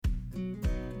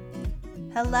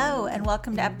Hello, and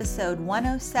welcome to episode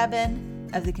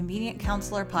 107 of the Convenient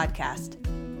Counselor podcast.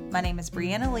 My name is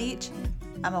Brianna Leach.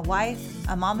 I'm a wife,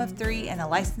 a mom of 3, and a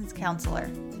licensed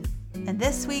counselor. And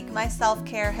this week, my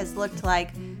self-care has looked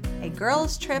like a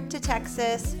girls' trip to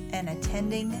Texas and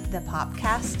attending the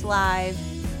Popcast Live.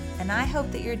 And I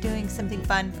hope that you're doing something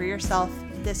fun for yourself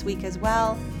this week as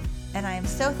well. And I am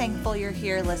so thankful you're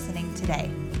here listening today.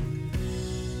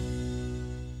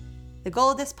 The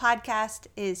goal of this podcast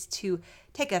is to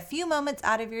take a few moments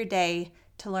out of your day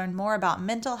to learn more about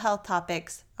mental health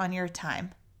topics on your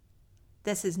time.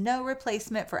 This is no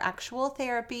replacement for actual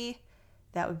therapy.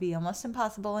 That would be almost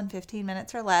impossible in 15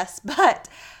 minutes or less, but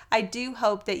I do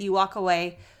hope that you walk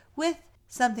away with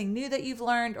something new that you've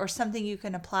learned or something you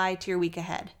can apply to your week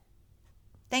ahead.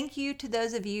 Thank you to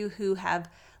those of you who have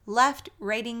left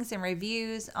ratings and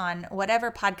reviews on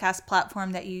whatever podcast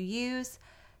platform that you use.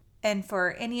 And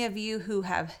for any of you who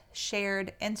have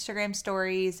shared Instagram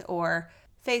stories or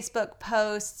Facebook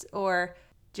posts or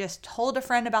just told a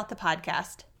friend about the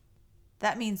podcast.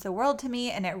 That means the world to me,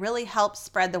 and it really helps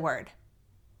spread the word.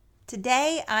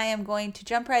 Today, I am going to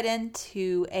jump right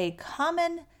into a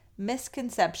common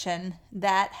misconception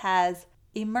that has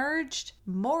emerged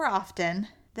more often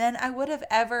than I would have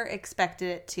ever expected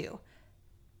it to.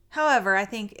 However, I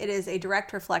think it is a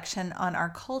direct reflection on our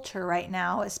culture right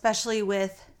now, especially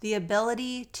with the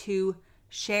ability to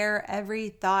share every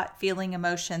thought, feeling,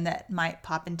 emotion that might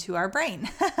pop into our brain.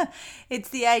 It's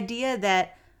the idea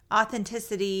that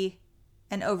authenticity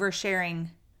and oversharing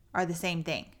are the same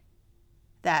thing.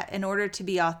 That in order to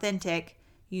be authentic,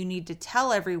 you need to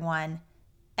tell everyone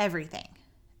everything.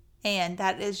 And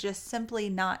that is just simply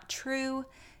not true.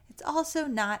 It's also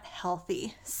not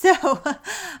healthy. So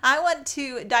I want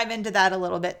to dive into that a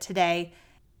little bit today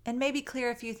and maybe clear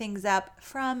a few things up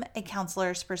from a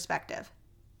counselor's perspective.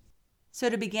 So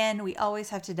to begin, we always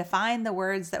have to define the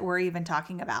words that we're even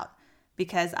talking about,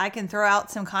 because I can throw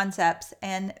out some concepts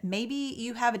and maybe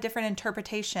you have a different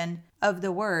interpretation of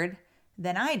the word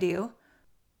than I do.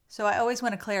 So I always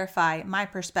want to clarify my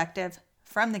perspective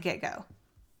from the get-go.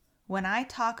 When I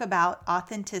talk about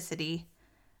authenticity,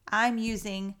 I'm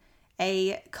using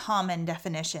a common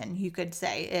definition, you could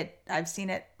say. I've seen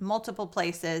it multiple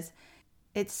places.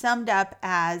 It's summed up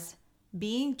as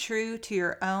being true to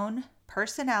your own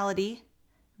personality,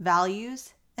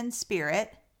 values, and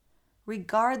spirit,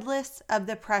 regardless of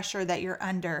the pressure that you're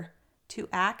under to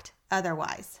act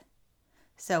otherwise.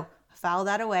 So file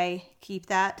that away, keep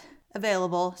that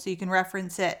available so you can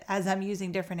reference it as I'm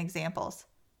using different examples.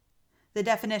 The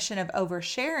definition of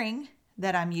oversharing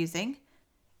that I'm using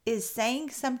is saying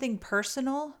something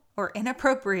personal or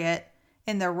inappropriate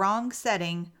in the wrong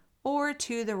setting or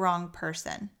to the wrong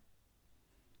person.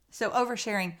 So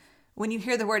oversharing, when you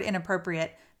hear the word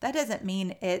inappropriate, that doesn't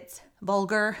mean it's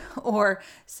vulgar or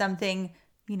something,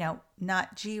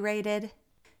 not G-rated.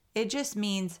 It just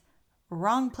means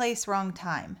wrong place, wrong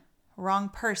time, wrong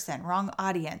person, wrong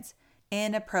audience,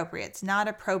 inappropriate. It's not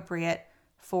appropriate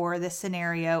for the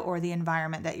scenario or the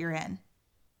environment that you're in.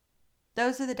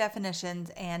 Those are the definitions,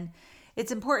 and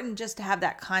it's important just to have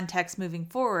that context moving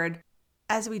forward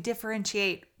as we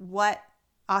differentiate what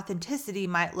authenticity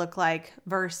might look like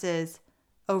versus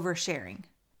oversharing.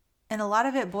 And a lot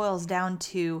of it boils down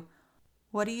to,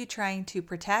 what are you trying to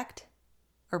protect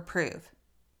or prove?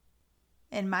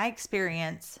 In my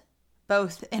experience,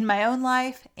 both in my own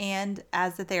life and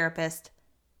as a therapist,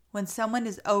 when someone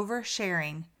is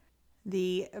oversharing,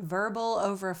 the verbal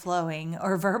overflowing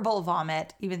or verbal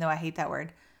vomit, even though I hate that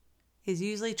word, is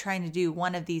usually trying to do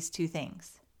one of these two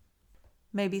things.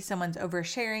 Maybe someone's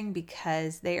oversharing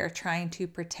because they are trying to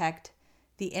protect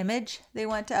the image they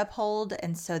want to uphold,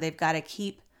 and so they've got to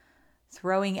keep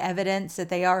throwing evidence that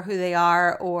they are who they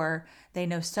are, or they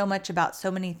know so much about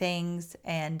so many things,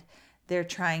 and they're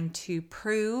trying to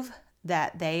prove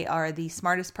that they are the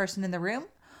smartest person in the room,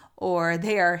 or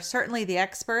they are certainly the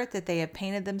expert that they have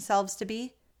painted themselves to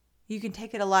be. You can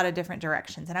take it a lot of different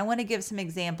directions. And I want to give some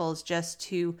examples just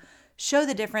to show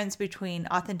the difference between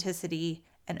authenticity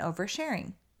and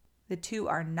oversharing. The two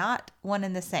are not one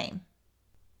and the same.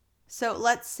 So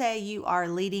let's say you are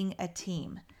leading a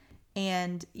team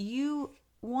and you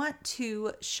want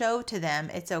to show to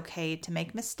them it's okay to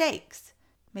make mistakes.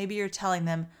 Maybe you're telling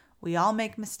them we all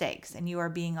make mistakes, and you are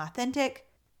being authentic,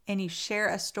 and you share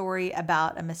a story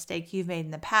about a mistake you've made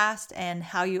in the past and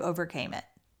how you overcame it.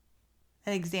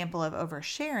 An example of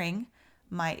oversharing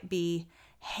might be,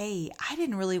 hey, I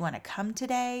didn't really want to come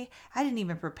today. I didn't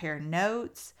even prepare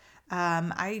notes.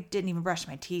 I didn't even brush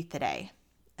my teeth today.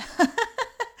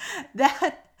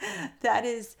 That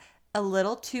is a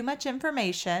little too much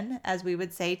information, as we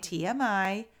would say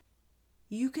TMI.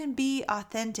 you can be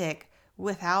authentic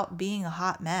without being a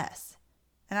hot mess.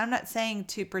 And I'm not saying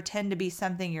to pretend to be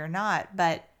something you're not,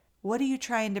 but what are you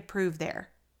trying to prove there?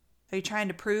 Are you trying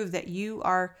to prove that you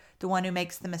are the one who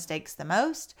makes the mistakes the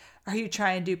most? Are you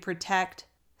trying to protect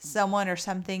someone or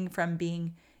something from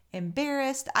being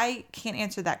embarrassed? I can't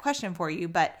answer that question for you,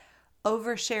 but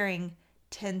oversharing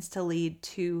tends to lead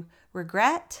to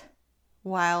regret,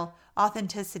 while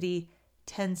authenticity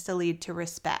tends to lead to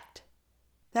respect.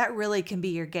 That really can be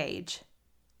your gauge.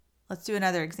 Let's do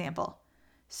another example.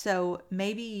 So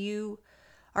maybe you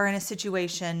are in a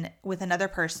situation with another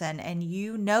person and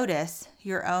you notice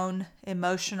your own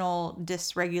emotional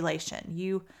dysregulation.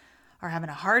 You are having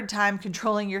a hard time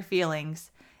controlling your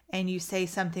feelings, and you say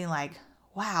something like,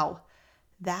 wow,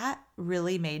 that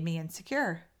really made me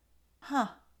insecure.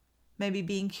 Maybe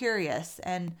being curious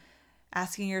and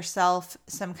asking yourself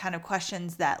some kind of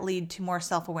questions that lead to more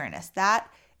self-awareness.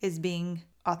 That is being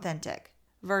authentic,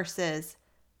 versus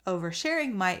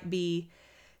oversharing might be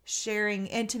sharing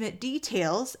intimate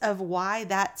details of why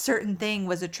that certain thing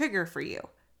was a trigger for you.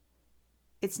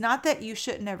 It's not that you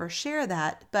shouldn't ever share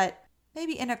that, but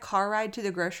maybe in a car ride to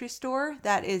the grocery store,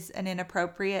 that is an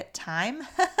inappropriate time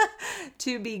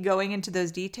to be going into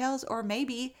those details. Or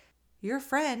maybe your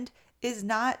friend is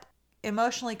not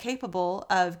emotionally capable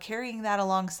of carrying that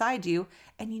alongside you,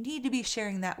 and you need to be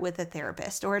sharing that with a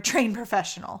therapist or a trained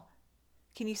professional.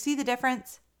 Can you see the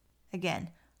difference? Again,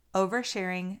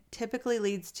 oversharing typically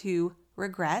leads to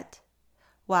regret,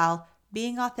 while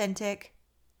being authentic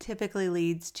typically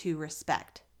leads to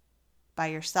respect by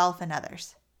yourself and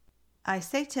others. I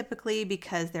say typically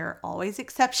because there are always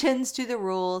exceptions to the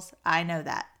rules. I know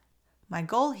that. My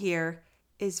goal here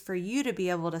is for you to be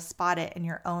able to spot it in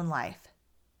your own life.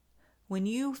 When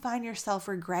you find yourself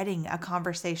regretting a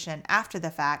conversation after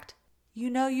the fact, you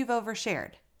know you've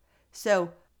overshared.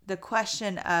 So the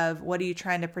question of what are you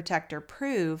trying to protect or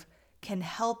prove can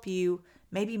help you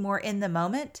maybe more in the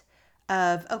moment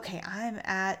of, okay, I'm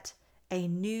at a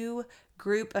new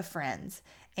group of friends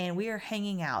and we are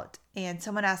hanging out and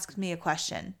someone asks me a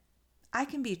question. I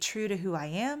can be true to who I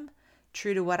am,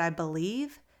 true to what I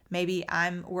believe. Maybe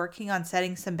I'm working on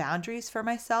setting some boundaries for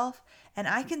myself, and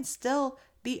I can still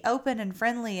be open and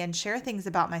friendly and share things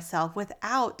about myself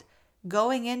without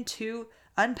going into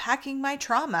unpacking my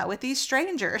trauma with these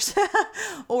strangers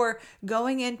or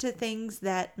going into things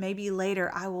that maybe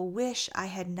later I will wish I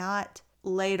had not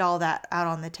laid all that out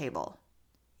on the table.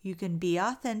 You can be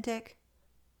authentic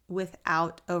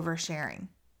without oversharing.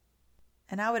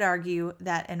 And I would argue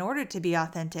that in order to be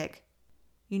authentic,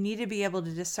 you need to be able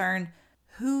to discern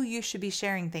who you should be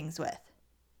sharing things with.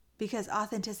 Because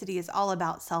authenticity is all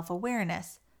about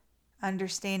self-awareness,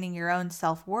 understanding your own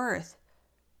self-worth,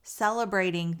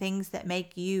 celebrating things that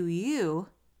make you you.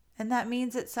 And that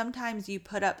means that sometimes you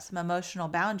put up some emotional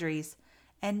boundaries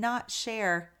and not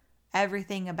share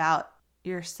everything about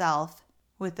yourself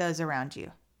with those around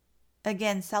you.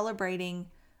 Again, celebrating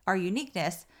our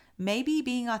uniqueness, maybe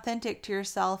being authentic to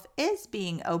yourself is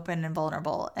being open and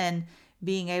vulnerable and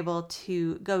being able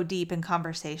to go deep in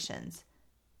conversations.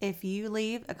 If you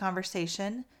leave a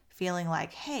conversation feeling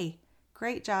like, hey,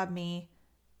 great job, me,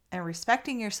 and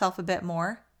respecting yourself a bit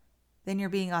more, then you're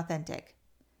being authentic.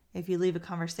 If you leave a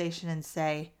conversation and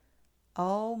say,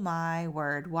 oh my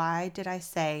word, why did I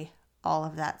say all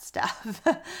of that stuff?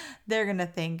 They're going to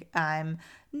think I'm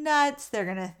nuts. They're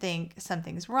going to think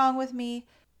something's wrong with me.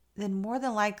 Then more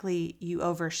than likely you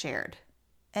overshared.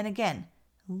 And again,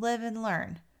 live and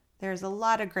learn. There's a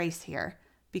lot of grace here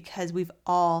because we've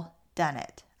all done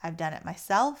it. I've done it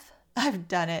myself. I've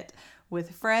done it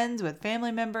with friends, with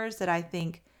family members that I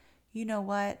think, you know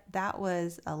what, that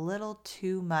was a little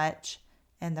too much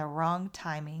and the wrong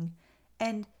timing.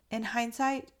 And in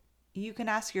hindsight, you can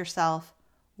ask yourself,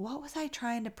 what was I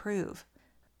trying to prove?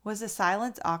 Was the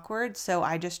silence awkward, so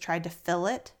I just tried to fill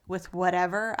it with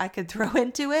whatever I could throw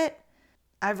into it?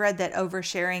 I've read that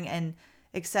oversharing and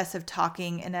excessive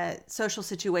talking in a social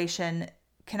situation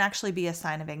can actually be a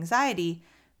sign of anxiety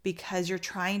because you're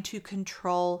trying to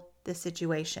control the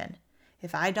situation.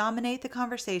 If I dominate the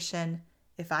conversation,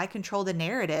 if I control the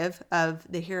narrative of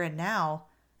the here and now,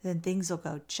 then things will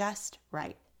go just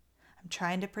right. I'm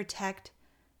trying to protect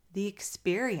the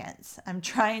experience. I'm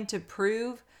trying to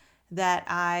prove that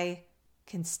I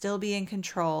can still be in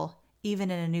control even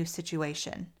in a new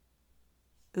situation.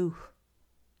 Ooh,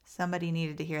 somebody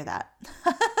needed to hear that,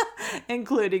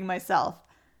 including myself.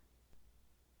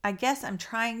 I guess I'm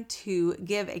trying to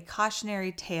give a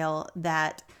cautionary tale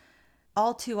that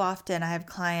all too often I have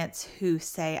clients who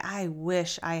say, I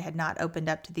wish I had not opened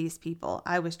up to these people.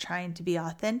 I was trying to be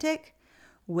authentic,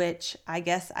 which I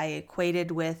guess I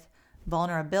equated with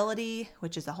vulnerability,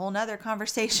 which is a whole nother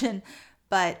conversation,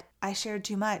 but I shared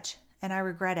too much and I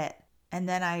regret it. And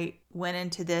then I went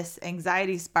into this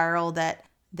anxiety spiral that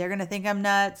they're going to think I'm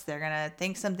nuts. They're going to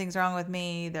think something's wrong with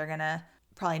me. They're going to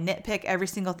probably nitpick every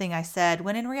single thing I said,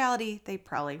 when in reality, they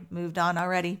probably moved on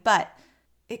already. But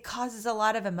it causes a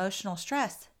lot of emotional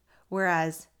stress.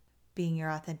 Whereas being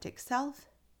your authentic self,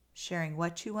 sharing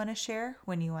what you want to share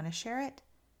when you want to share it,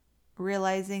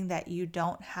 realizing that you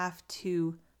don't have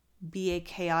to be a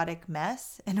chaotic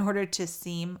mess in order to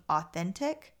seem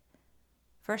authentic.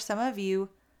 For some of you,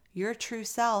 your true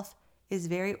self is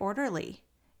very orderly,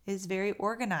 is very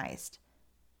organized.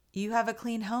 You have a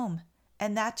clean home,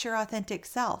 and that's your authentic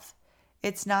self.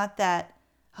 It's not that,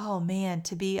 oh man,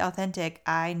 to be authentic,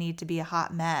 I need to be a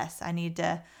hot mess. I need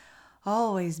to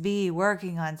always be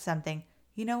working on something.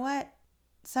 You know what?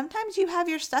 Sometimes you have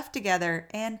your stuff together,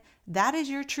 and that is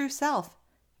your true self.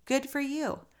 Good for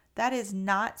you. That is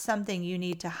not something you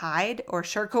need to hide or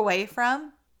shirk away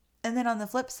from. And then on the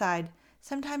flip side,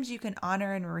 sometimes you can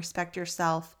honor and respect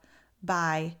yourself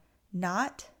by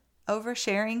not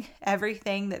oversharing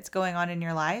everything that's going on in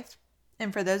your life.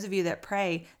 And for those of you that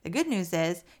pray, the good news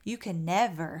is you can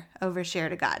never overshare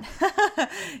to God.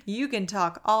 You can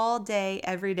talk all day,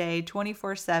 every day,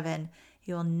 24/7.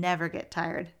 He will never get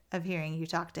tired of hearing you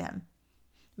talk to him.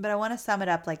 But I want to sum it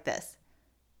up like this.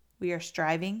 We are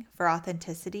striving for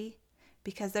authenticity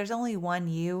because there's only one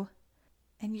you,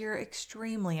 and you're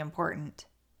extremely important.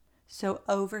 So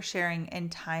oversharing in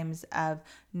times of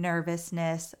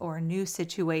nervousness or new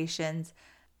situations,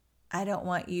 I don't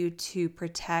want you to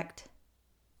protect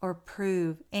or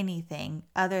prove anything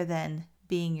other than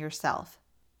being yourself.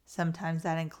 Sometimes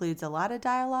that includes a lot of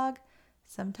dialogue.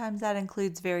 Sometimes that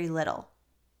includes very little.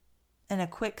 And a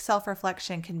quick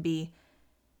self-reflection can be,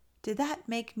 did that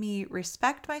make me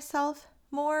respect myself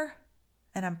more?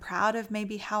 And I'm proud of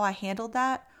maybe how I handled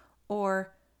that?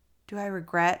 Or do I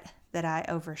regret that I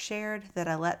overshared, that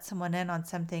I let someone in on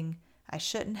something I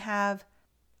shouldn't have,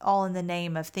 all in the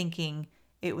name of thinking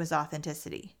it was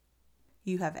authenticity?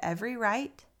 You have every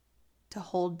right to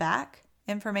hold back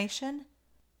information,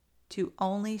 to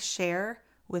only share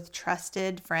with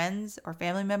trusted friends or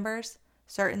family members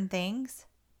certain things.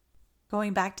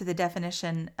 Going back to the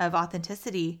definition of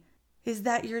authenticity is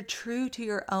that you're true to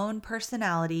your own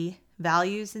personality,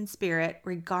 values, and spirit,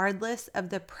 regardless of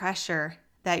the pressure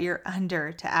that you're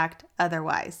under to act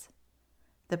otherwise.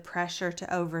 The pressure to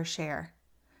overshare,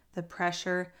 the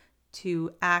pressure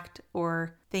to act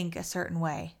or think a certain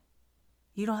way.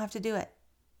 You don't have to do it.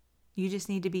 You just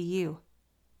need to be you.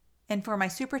 And for my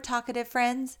super talkative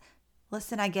friends,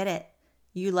 listen, I get it.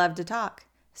 You love to talk.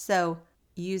 So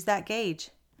use that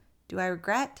gauge. Do I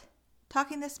regret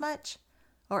talking this much?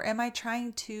 Or am I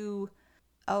trying to,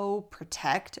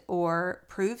 protect or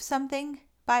prove something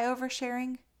by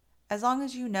oversharing? As long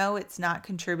as you know it's not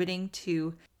contributing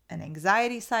to an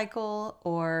anxiety cycle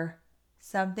or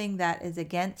something that is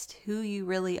against who you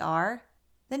really are,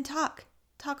 then talk.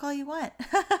 Talk all you want.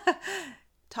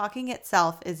 Talking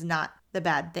itself is not the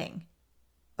bad thing.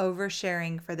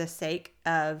 Oversharing for the sake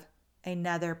of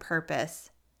another purpose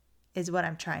is what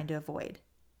I'm trying to avoid.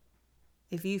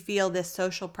 If you feel this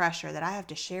social pressure that I have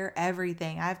to share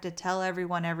everything, I have to tell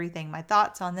everyone everything, my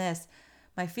thoughts on this,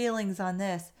 my feelings on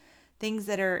this, things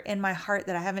that are in my heart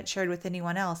that I haven't shared with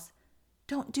anyone else,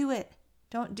 don't do it.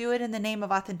 Don't do it in the name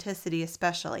of authenticity,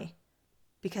 especially,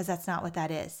 because that's not what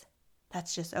that is.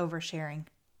 That's just oversharing.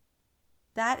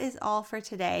 That is all for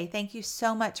today. Thank you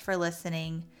so much for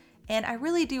listening. And I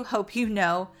really do hope you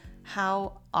know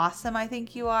how awesome I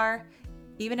think you are.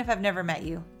 Even if I've never met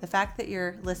you, the fact that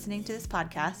you're listening to this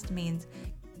podcast means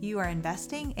you are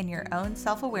investing in your own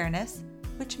self-awareness,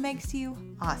 which makes you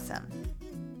awesome.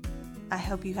 I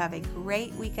hope you have a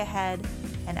great week ahead.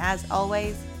 And as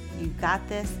always, you got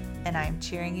this, and I'm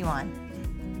cheering you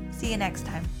on. See you next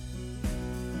time.